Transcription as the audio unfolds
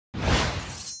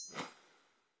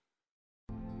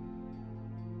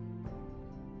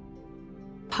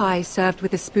pie served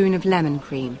with a spoon of lemon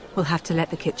cream. We'll have to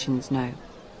let the kitchens know.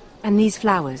 And these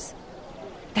flowers.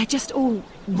 They're just all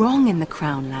wrong in the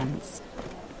Crown lands.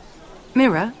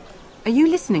 Mira, are you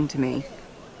listening to me?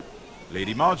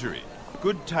 Lady Marjorie,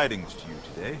 good tidings to you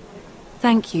today.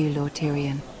 Thank you, Lord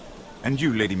Tyrion. And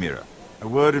you, Lady Mira. A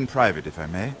word in private, if I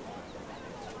may.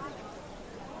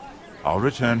 I'll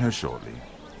return her shortly.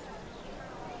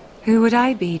 Who would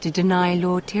I be to deny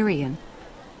Lord Tyrion?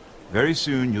 Very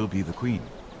soon you'll be the queen.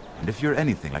 And if you're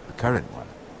anything like the current one,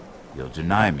 you'll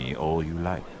deny me all you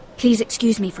like. Please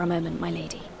excuse me for a moment, my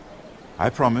lady. I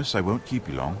promise I won't keep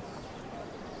you long.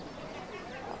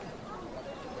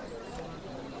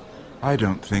 I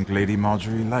don't think Lady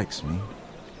Marjorie likes me.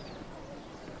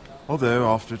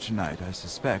 Although, after tonight, I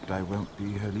suspect I won't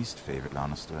be her least favorite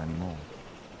Lannister anymore.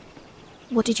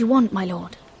 What did you want, my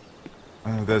lord?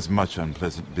 There's much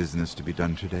unpleasant business to be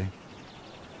done today.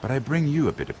 But I bring you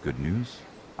a bit of good news.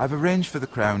 I've arranged for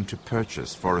the Crown to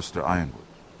purchase Forrester Ironwood.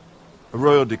 A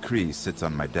royal decree sits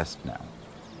on my desk now.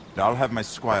 And I'll have my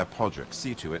Squire Podrick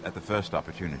see to it at the first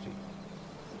opportunity.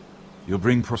 You'll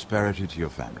bring prosperity to your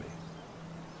family.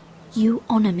 You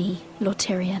honor me, Lord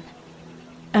Tyrion.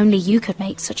 Only you could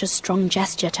make such a strong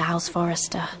gesture to House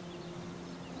Forrester.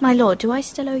 My lord, do I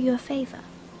still owe you a favor?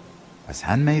 As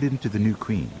handmaiden to the new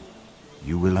queen,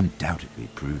 you will undoubtedly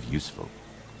prove useful.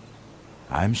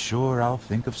 I'm sure I'll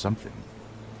think of something.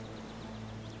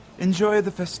 Enjoy the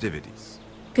festivities.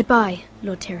 Goodbye,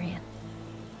 Lord Tyrion.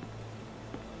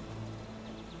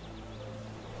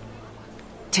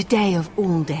 Today of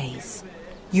all days.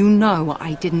 You know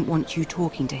I didn't want you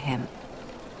talking to him.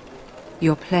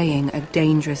 You're playing a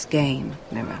dangerous game,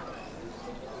 Mira.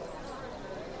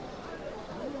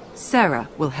 Sarah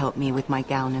will help me with my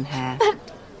gown and hair. But...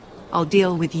 I'll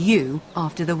deal with you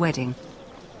after the wedding.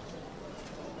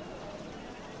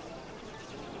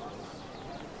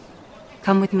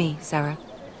 Come with me, Sarah.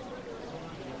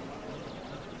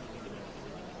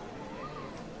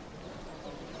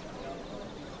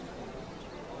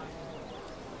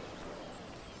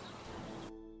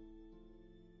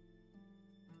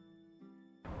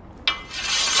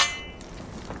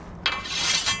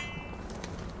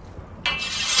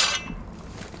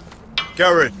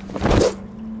 Garrett!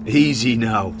 Easy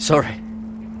now. Sorry.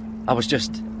 I was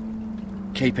just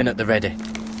keeping at the ready.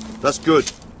 That's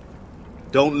good.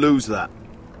 Don't lose that.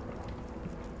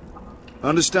 I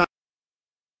understand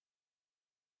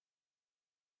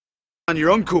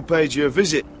your uncle paid you a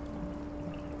visit.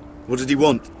 What did he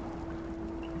want?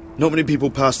 Not many people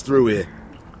pass through here.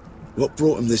 What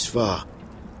brought him this far?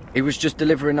 He was just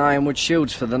delivering Ironwood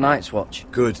shields for the Night's Watch.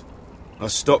 Good. Our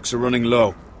stocks are running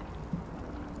low.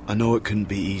 I know it couldn't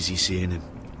be easy seeing him,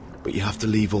 but you have to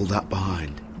leave all that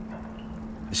behind.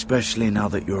 Especially now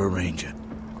that you're a ranger.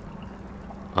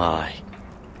 Aye.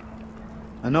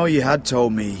 I know you had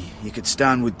told me you could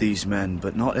stand with these men,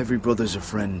 but not every brother's a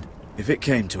friend, if it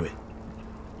came to it.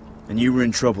 And you were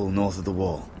in trouble north of the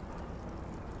wall.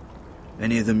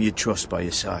 Any of them you'd trust by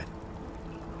your side.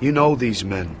 You know these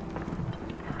men.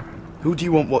 Who do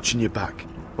you want watching your back?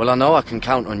 Well, I know I can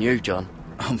count on you, John.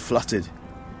 I'm flattered.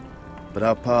 But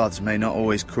our paths may not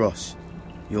always cross.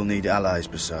 You'll need allies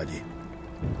beside you.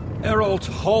 Errol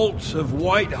Holt of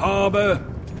White Harbour,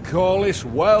 Corlys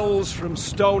Wells from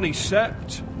Stony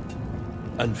Sept.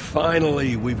 And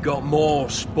finally, we've got more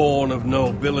spawn of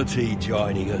nobility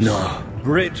joining us. No.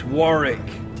 Britt Warwick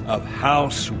of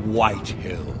House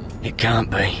Whitehill. It can't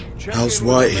be. House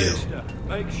Whitehill.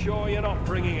 Make sure you're not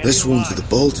bringing This any one's to the lights.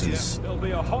 Boltons. There'll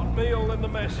be a hot meal in the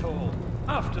mess hall.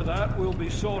 After that, we'll be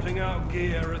sorting out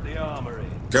gear at the armory.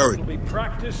 Garrett. It'll be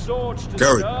practice swords to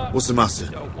Garrett, start. what's the matter?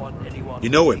 Don't want anyone You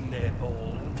know him? eating their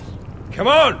balls. Come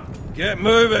on, get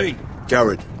moving.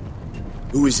 Garrett.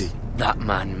 Who is he? That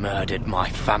man murdered my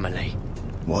family.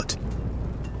 What?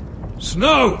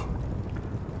 Snow!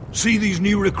 See these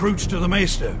new recruits to the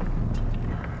Maester?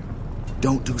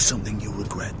 Don't do something you'll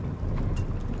regret.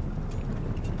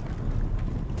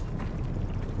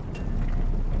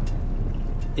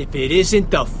 If it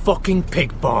isn't the fucking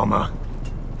pig farmer.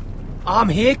 I'm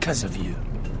here 'cause of you.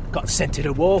 Got sent to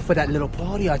the wall for that little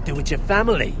party I do with your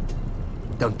family.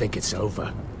 Don't think it's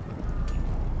over.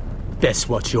 Best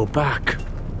watch your back.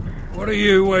 What are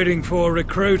you waiting for,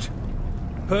 recruit?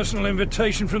 Personal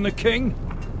invitation from the king?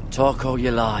 Talk all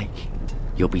you like.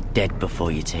 You'll be dead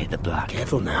before you take the black.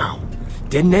 Careful now.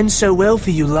 Didn't end so well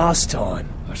for you last time.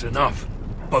 That's enough,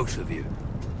 both of you.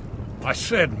 I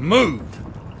said move!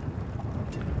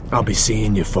 I'll be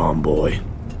seeing you, farm boy.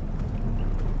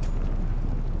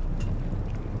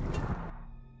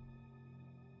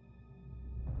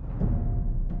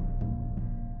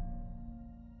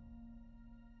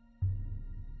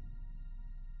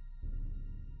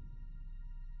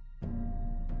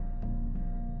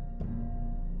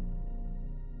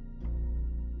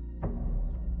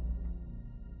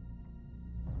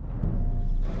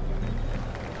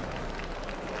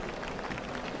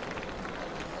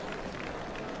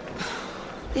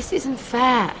 This isn't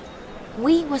fair.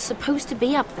 We were supposed to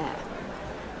be up there.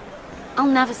 I'll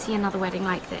never see another wedding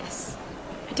like this.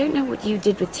 I don't know what you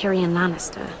did with Tyrion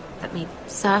Lannister that made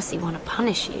Cersei want to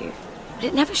punish you, but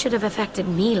it never should have affected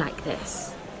me like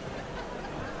this.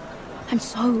 I'm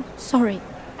so sorry.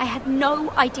 I had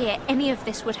no idea any of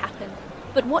this would happen.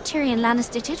 But what Tyrion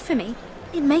Lannister did for me,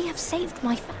 it may have saved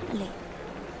my family.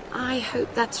 I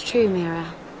hope that's true,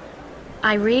 Mira.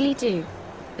 I really do.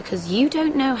 Because you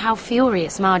don't know how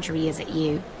furious Marjorie is at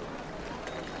you.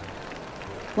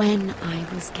 When I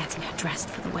was getting her dressed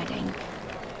for the wedding,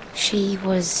 she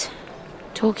was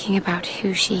talking about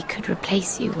who she could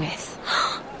replace you with.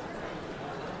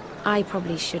 I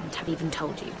probably shouldn't have even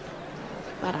told you.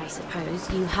 But I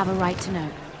suppose you have a right to know.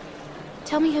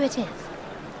 Tell me who it is.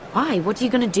 Why? What are you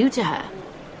going to do to her?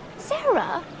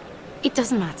 Sarah? It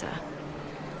doesn't matter.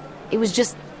 It was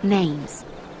just names.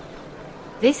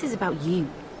 This is about you.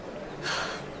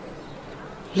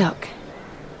 Look.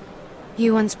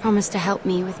 You once promised to help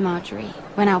me with Marjorie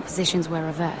when our positions were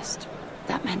reversed.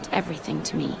 That meant everything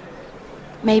to me.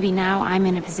 Maybe now I'm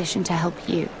in a position to help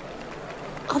you.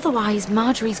 Otherwise,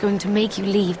 Marjorie's going to make you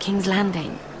leave King's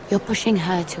Landing. You're pushing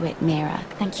her to it, Mira.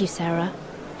 Thank you, Sarah.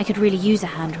 I could really use a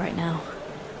hand right now.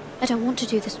 I don't want to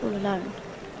do this all alone.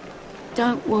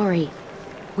 Don't worry.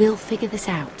 We'll figure this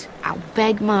out. I'll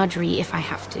beg Marjorie if I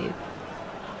have to.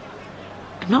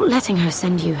 I'm not letting her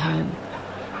send you home.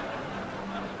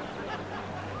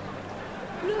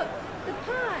 Look, the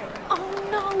pie! Oh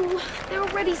no! They're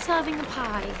already serving the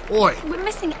pie. Oi! We're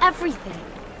missing everything.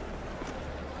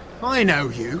 I know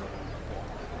you.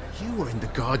 You were in the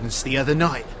gardens the other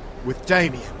night with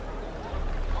Damien.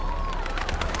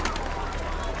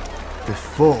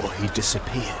 Before he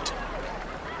disappeared.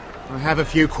 I have a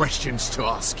few questions to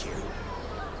ask you.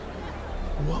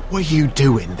 What were you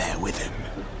doing there with him?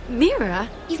 Mira?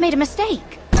 You've made a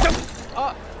mistake.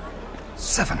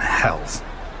 Seven hells.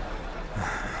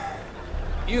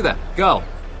 You there, girl.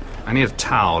 I need a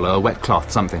towel or a wet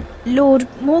cloth, something. Lord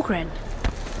Morgren.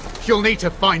 You'll need to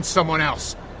find someone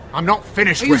else. I'm not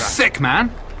finished Are you with her. sick,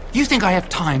 man? You think I have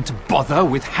time to bother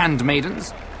with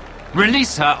handmaidens?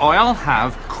 Release her, or I'll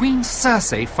have Queen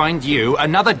Cersei find you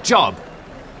another job.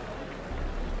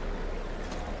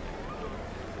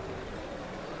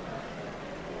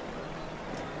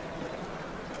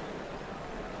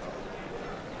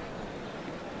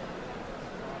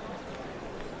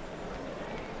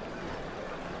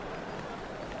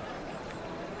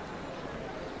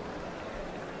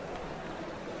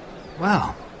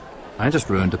 Well, I just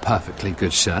ruined a perfectly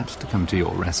good shirt to come to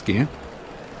your rescue.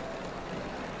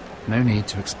 No need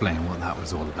to explain what that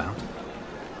was all about.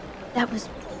 That was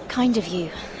kind of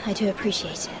you. I do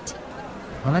appreciate it.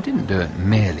 Well, I didn't do it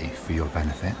merely for your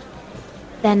benefit.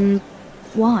 Then,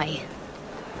 why?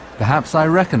 Perhaps I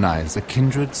recognize a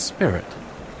kindred spirit.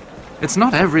 It's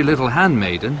not every little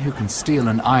handmaiden who can steal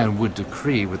an ironwood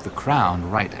decree with the crown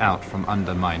right out from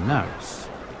under my nose.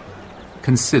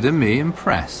 Consider me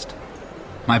impressed.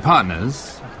 My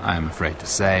partners, I am afraid to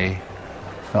say,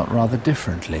 felt rather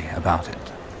differently about it.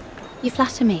 You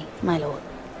flatter me, my lord.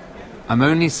 I'm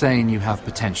only saying you have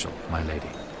potential, my lady.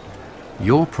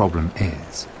 Your problem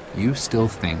is, you still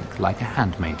think like a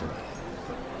handmaiden.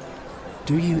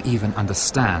 Do you even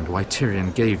understand why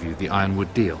Tyrion gave you the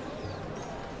Ironwood deal?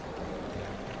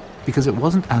 Because it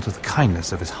wasn't out of the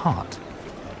kindness of his heart.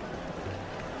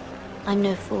 I'm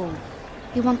no fool.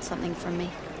 He wants something from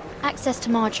me. Access to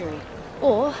Marjorie.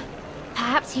 Or,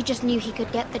 perhaps he just knew he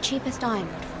could get the cheapest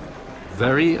ironwood from me.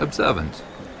 Very observant.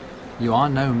 You are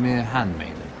no mere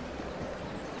handmaiden.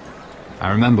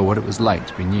 I remember what it was like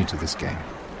to be new to this game.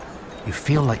 You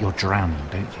feel like you're drowning,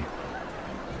 don't you?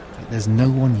 Like there's no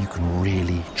one you can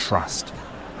really trust.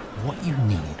 What you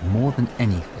need, more than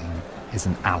anything, is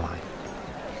an ally.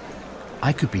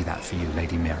 I could be that for you,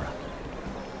 Lady Mira.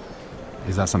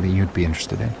 Is that something you'd be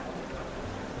interested in?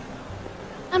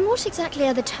 And what exactly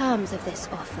are the terms of this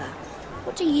offer?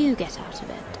 What do you get out of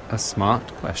it? A smart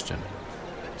question.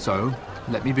 So,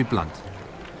 let me be blunt.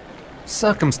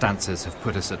 Circumstances have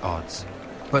put us at odds.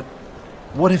 But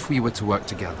what if we were to work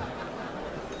together?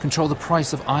 Control the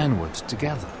price of ironwood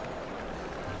together?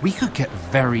 We could get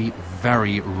very,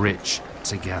 very rich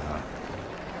together.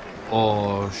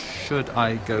 Or should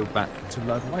I go back to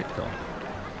Lord Whitehall,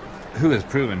 who has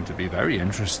proven to be very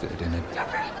interested in it?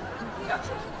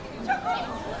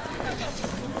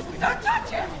 Don't touch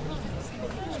him!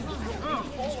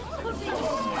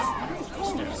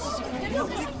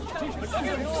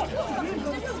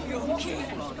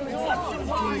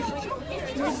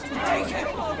 Take him!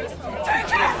 Take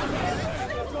him!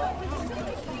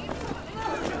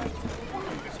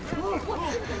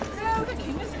 The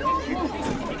king is gone!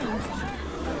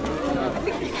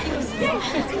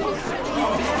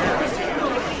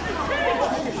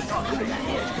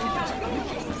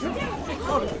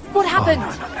 What happened?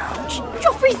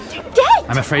 Joffrey's dead!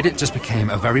 I'm afraid it just became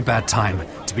a very bad time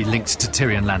to be linked to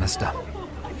Tyrion Lannister.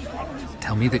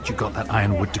 Tell me that you got that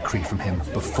Ironwood decree from him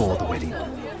before the wedding.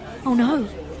 Oh no.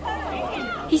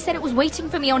 He said it was waiting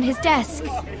for me on his desk.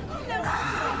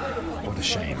 What a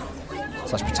shame.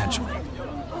 Such potential.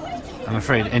 I'm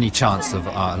afraid any chance of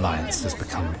our alliance has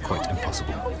become quite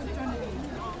impossible.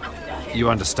 You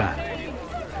understand,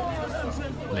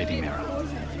 Lady Mira?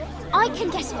 I can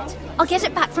get it. I'll get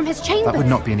it back from his chamber. That would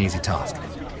not be an easy task,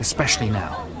 especially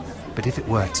now. But if it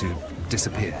were to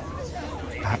disappear,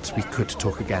 perhaps we could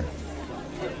talk again.